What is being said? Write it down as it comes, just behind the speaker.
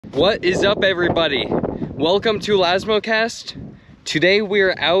What is up, everybody? Welcome to Elasmocast. Today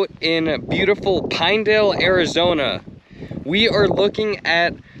we're out in beautiful Pinedale, Arizona. We are looking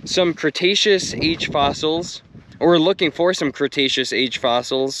at some Cretaceous age fossils, or we're looking for some Cretaceous age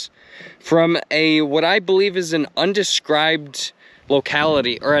fossils from what I believe is an undescribed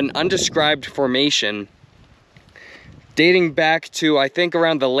locality or an undescribed formation dating back to, I think,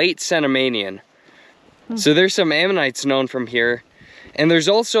 around the late Cenomanian. So there's some ammonites known from here. And there's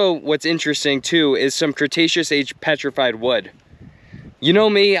also, what's interesting too, is some Cretaceous age petrified wood. You know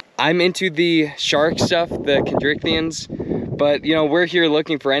me, I'm into the shark stuff, the chondrichthyans, but you know, we're here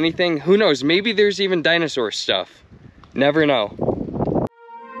looking for anything. Who knows, maybe there's even dinosaur stuff. Never know.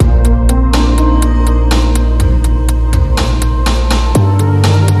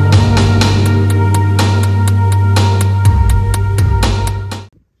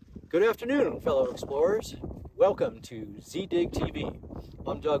 Good afternoon, fellow explorers. Welcome to ZDig TV.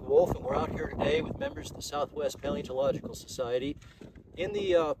 I'm Doug Wolfe, and we're out here today with members of the Southwest Paleontological Society in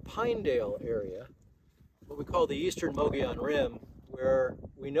the Pinedale area, what we call the Eastern Mogollon Rim, where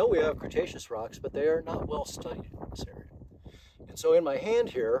we know we have Cretaceous rocks, but they are not well studied in this area. And so in my hand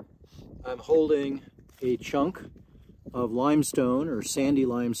here, I'm holding a chunk of limestone, or sandy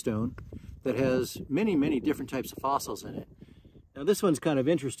limestone, that has many, many different types of fossils in it. Now this one's kind of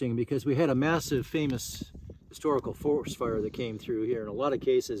interesting because we had a massive famous historical forest fire that came through here. In a lot of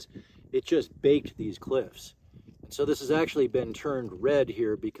cases, it just baked these cliffs. And so this has actually been turned red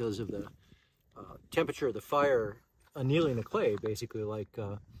here because of the temperature of the fire annealing the clay, basically like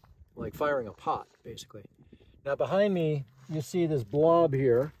firing a pot, basically. Now behind me, you see this blob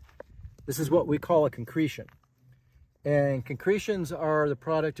here. This is what we call a concretion. And concretions are the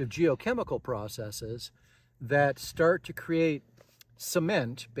product of geochemical processes that start to create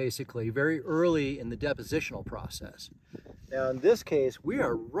cement, basically, very early in the depositional process. Now in this case, we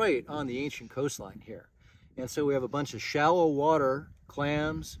are right on the ancient coastline here. And so we have a bunch of shallow water,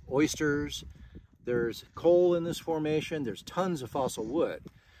 clams, oysters, there's coal in this formation, there's tons of fossil wood.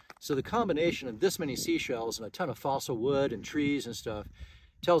 So the combination of this many seashells and a ton of fossil wood and trees and stuff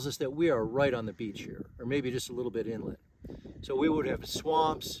tells us that we are right on the beach here, or maybe just a little bit inland. So we would have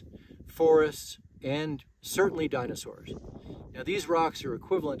swamps, forests, and certainly dinosaurs. Now these rocks are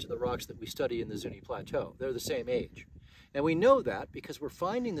equivalent to the rocks that we study in the Zuni Plateau. They're the same age. And we know that because we're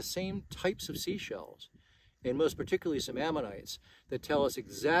finding the same types of seashells, and most particularly some ammonites, that tell us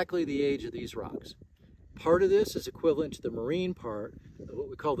exactly the age of these rocks. Part of this is equivalent to the marine part of what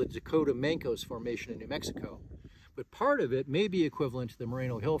we call the Dakota Mancos Formation in New Mexico. But part of it may be equivalent to the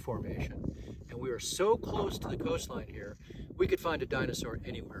Moreno Hill Formation. And we are so close to the coastline here, we could find a dinosaur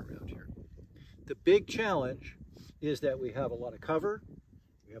anywhere around here. The big challenge is that we have a lot of cover,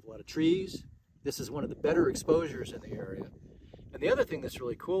 we have a lot of trees. This is one of the better exposures in the area. And the other thing that's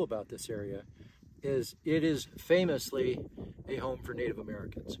really cool about this area is it is famously a home for Native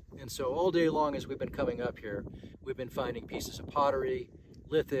Americans. And so all day long as we've been coming up here, we've been finding pieces of pottery,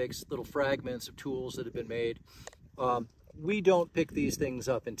 lithics, little fragments of tools that have been made. We don't pick these things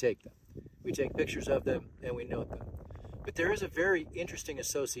up and take them. We take pictures of them and we note them. But there is a very interesting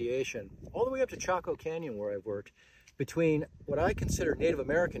association, all the way up to Chaco Canyon where I've worked, between what I consider Native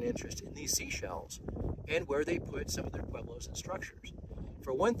American interest in these seashells and where they put some of their pueblos and structures.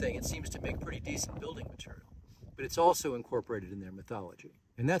 For one thing, it seems to make pretty decent building material, but it's also incorporated in their mythology.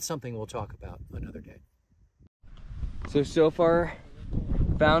 And that's something we'll talk about another day. So far,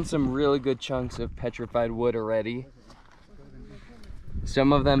 found some really good chunks of petrified wood already.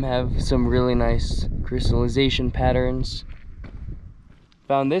 Some of them have some really nice crystallization patterns.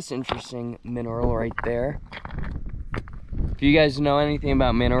 Found this interesting mineral right there. If you guys know anything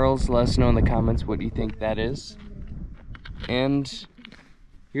about minerals, let us know in the comments what you think that is. And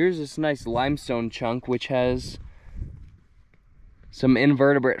here's this nice limestone chunk which has some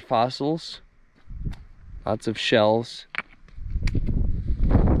invertebrate fossils. Lots of shells.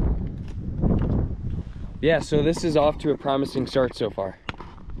 Yeah, so this is off to a promising start so far.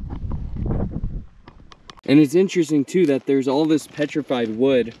 And it's interesting too that there's all this petrified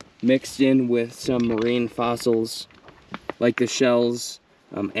wood mixed in with some marine fossils, like the shells.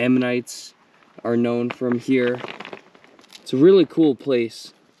 Ammonites are known from here. It's a really cool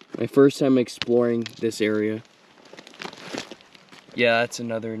place. My first time exploring this area. Yeah, that's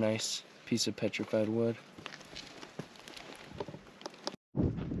another nice piece of petrified wood.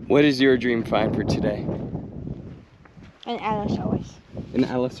 What is your dream find for today? An Allosaurus. An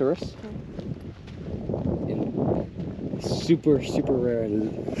Allosaurus? Super, super rare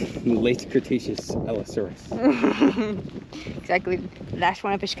late Cretaceous Allosaurus. Exactly, last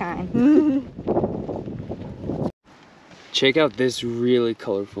one of its kind. check out this really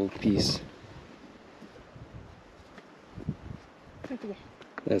colorful piece.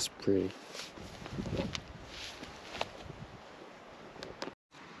 That's pretty.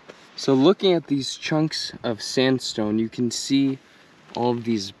 So looking at these chunks of sandstone, you can see all of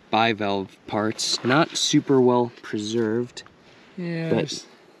these bivalve parts, not super well preserved. Yeah, but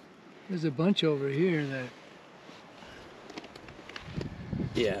there's a bunch over here that.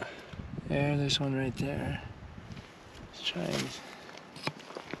 Yeah. There's one right there. Let's try and.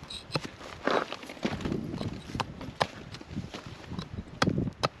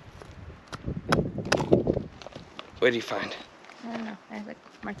 What do you find? I don't know. I have like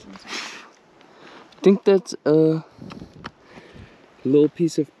markings on it. I think that's a little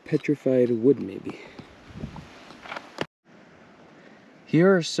piece of petrified wood, maybe.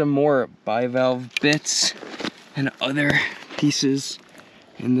 Here are some more bivalve bits and other pieces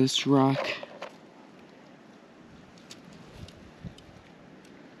in this rock.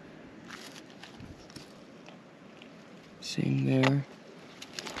 Same there.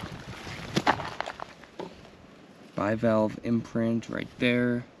 Bivalve imprint right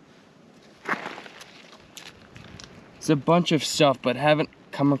there. It's a bunch of stuff, but haven't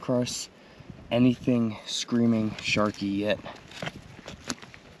come across anything screaming sharky yet.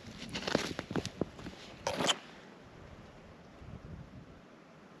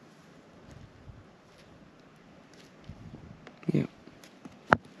 Yep.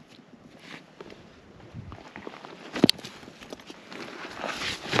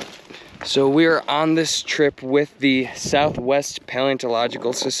 So we're on this trip with the Southwest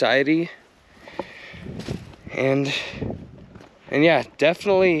Paleontological Society. And yeah,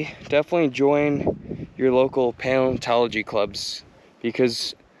 definitely join your local paleontology clubs,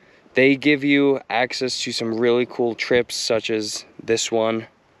 because they give you access to some really cool trips, such as this one.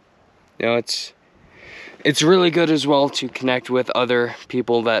 You know, it's really good as well to connect with other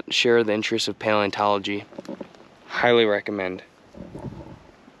people that share the interests of paleontology. Highly recommend.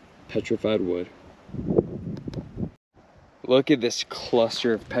 Petrified wood. Look at this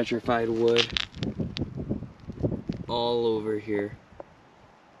cluster of petrified wood all over here.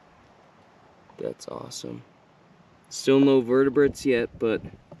 That's awesome. Still no vertebrates yet, but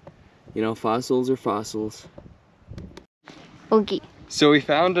you know, fossils are fossils. Okay. So we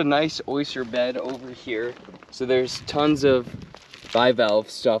found a nice oyster bed over here. So there's tons of bivalve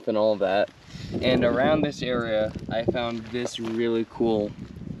stuff and all that. And around this area, I found this really cool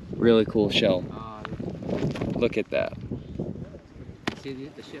shell. Look at that.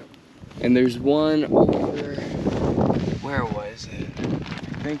 And there's one over, where was it?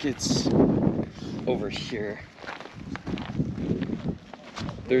 I think it's over here.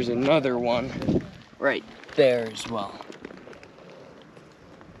 There's another one right there as well.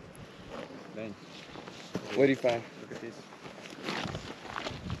 What do you find? Look at this.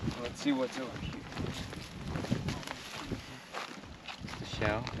 Let's see what's over here. The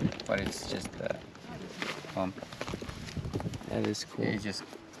shell, but it's just the pump. That is cool. It's just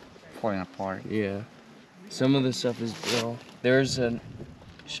falling apart. Yeah. Some of the stuff is brittle. There's a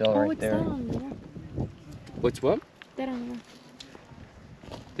shell right there. That on there? What's what? That on there?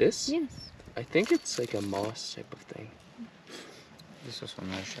 This? Yes. I think it's like a moss type of thing. This was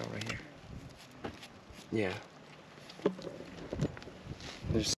another shell right here. Yeah.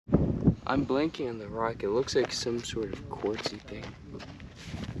 There's. I'm blanking on the rock. It looks like some sort of quartzy thing.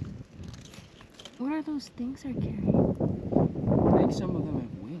 What are those things they're carrying? I think some of them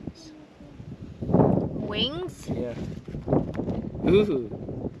have wings. Wings? Yeah. Ooh.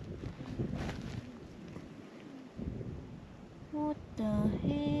 What the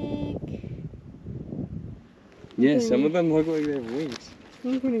heck? Yeah, some of them look like they have wings.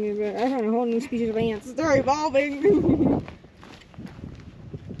 I'm gonna get rid. I found a whole new species of ants. They're evolving.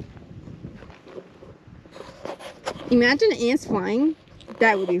 Imagine ants flying.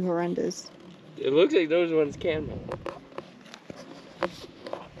 That would be horrendous. It looks like those ones can move.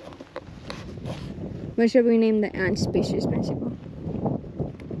 What should we name the ant species, basically?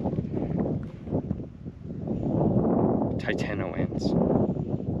 Titano ants.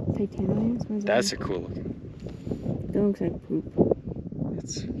 Titano ants? What is That's that? a cool looking. That looks like poop.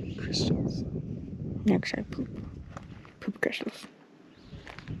 It's crystals. That looks like poop. Poop crystals.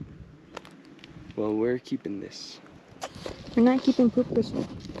 Well, we're keeping this. We're not keeping poop crystals.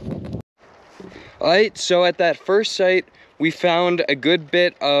 Alright, so at that first site, we found a good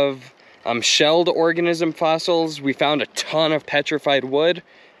bit of shelled organism fossils. We found a ton of petrified wood,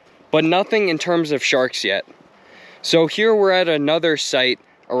 but nothing in terms of sharks yet. So here we're at another site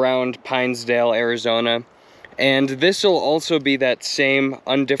around Pinesdale, Arizona, and this will also be that same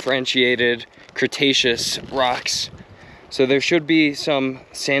undifferentiated Cretaceous rocks. So there should be some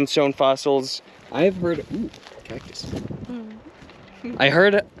sandstone fossils. I've heard, ooh, cactus. I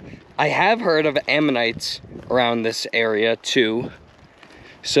have heard of ammonites around this area too.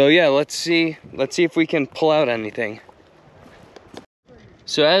 So yeah, let's see if we can pull out anything.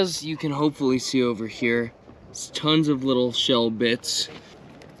 So as you can hopefully see over here, it's tons of little shell bits.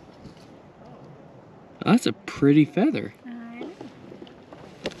 Oh, that's a pretty feather.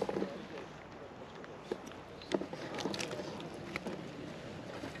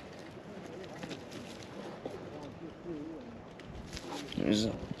 There's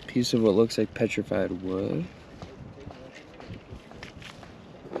a piece of what looks like petrified wood.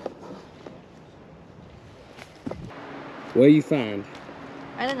 What you found?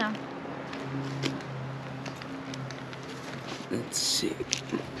 I don't know. Let's see.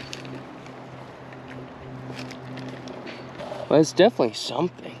 Well, it's definitely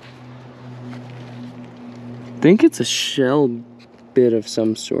something. I think it's a shell bit of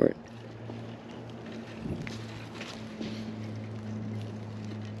some sort.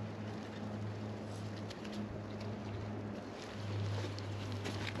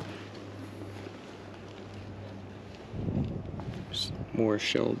 More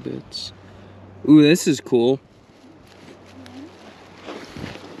shell bits. Ooh, this is cool.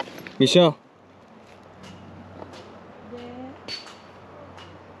 Michelle.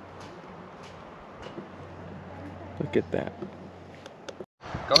 Look at that.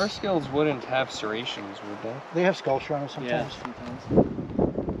 Gar scales wouldn't have serrations, would they? They have sculpture on them sometimes. Yeah.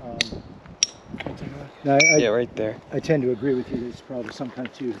 No, Yeah, right there. I tend to agree with you. It's probably some kind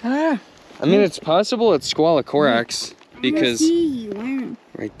of tooth. I mean, it's possible it's Squalocorax because Wow.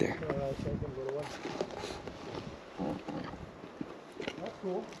 right there. That's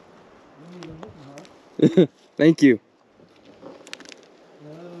cool. Thank you.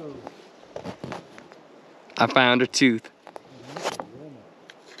 Oh. I found a tooth.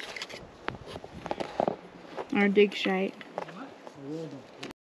 Or dig shite.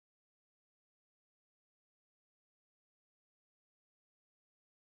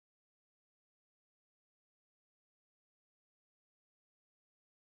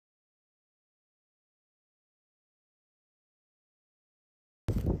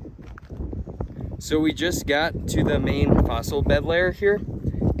 So we just got to the main fossil bed layer here,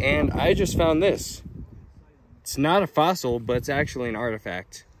 and I just found this. It's not a fossil, but it's actually an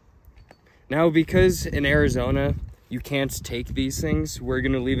artifact. Now, because in Arizona, you can't take these things, we're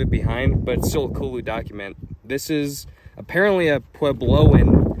gonna leave it behind, but it's still cool to document. This is apparently a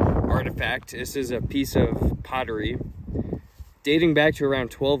Puebloan artifact. This is a piece of pottery dating back to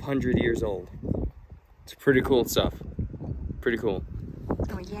around 1200 years old. It's pretty cool stuff. Pretty cool.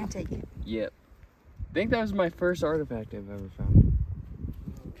 Oh, we can't take it. Yep. I think that was my first artifact I've ever found.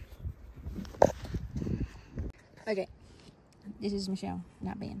 Okay. This is Michelle,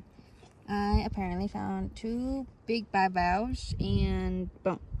 not Ben. I apparently found 2 big bivalves and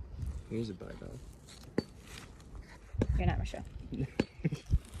bone. Here's a bivalve. You're not Michelle.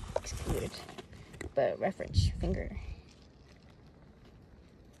 Excluded. But reference finger.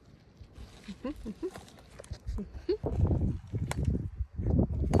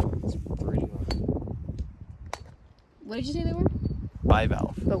 It's pretty long. What did you say they were?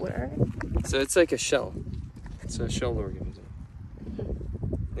 Bivalve. But what are they? So it's like a shell. It's a shelled organism.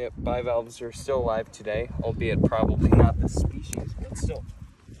 Yep, bivalves are still alive today, albeit probably not this species, but still.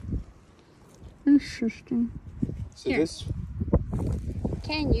 Interesting. So Here. this...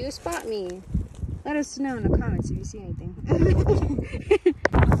 Can you spot me? Let us know in the comments if you see anything.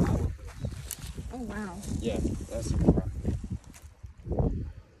 Oh, wow. Yeah, that's a rock.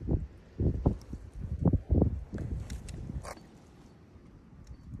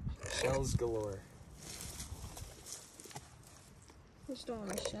 Shells galore. Just doing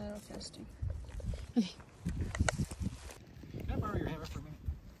my shadow testing. Can I borrow your hammer for a minute?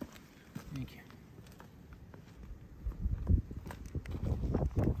 Thank you.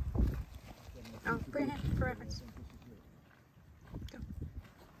 Oh, put it in for reference. Go.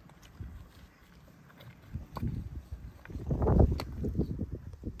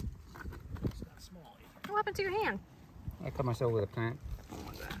 What happened to your hand? I cut myself with a plant.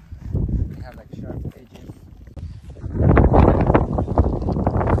 I have like sharp edges.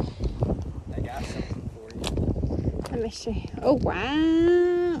 I got something for you. Let me see. Oh, wow.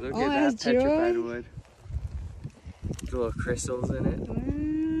 Look Oh, at that that's petrified joy. wood. There's little crystals in it.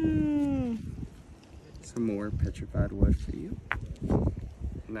 Mm. Some more petrified wood for you.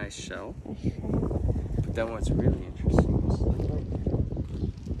 Nice shell. But then what's really interesting is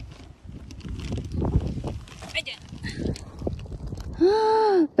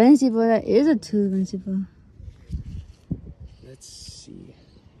Bensible, that is a tooth, Bensible.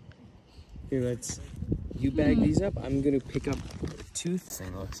 Here, you bag these up. I'm gonna pick up the tooth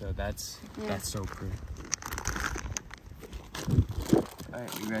thing. Look, so that's so pretty. All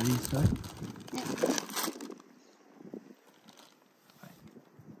right, you ready, sir? Yeah.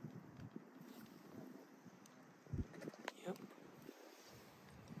 Yep.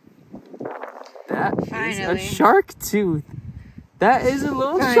 That is a Finally. shark tooth. That is a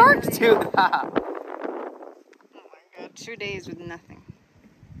little shark tooth. Oh my god, 2 days with nothing.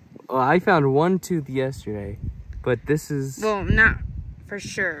 Well, I found one tooth yesterday, but this is... Well, not for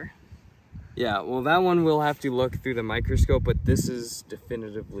sure. Yeah, well, that one we'll have to look through the microscope, but this is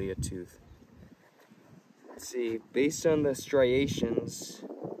definitively a tooth. Let's see, based on the striations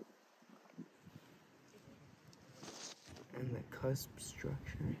and the cusp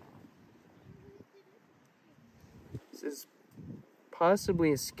structure, this is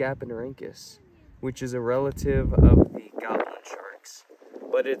possibly a Scapinorhynchus, which is a relative of the goblin sharks.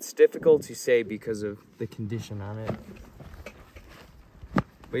 But it's difficult to say because of the condition on it.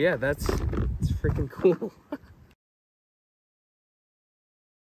 But yeah, it's freaking cool.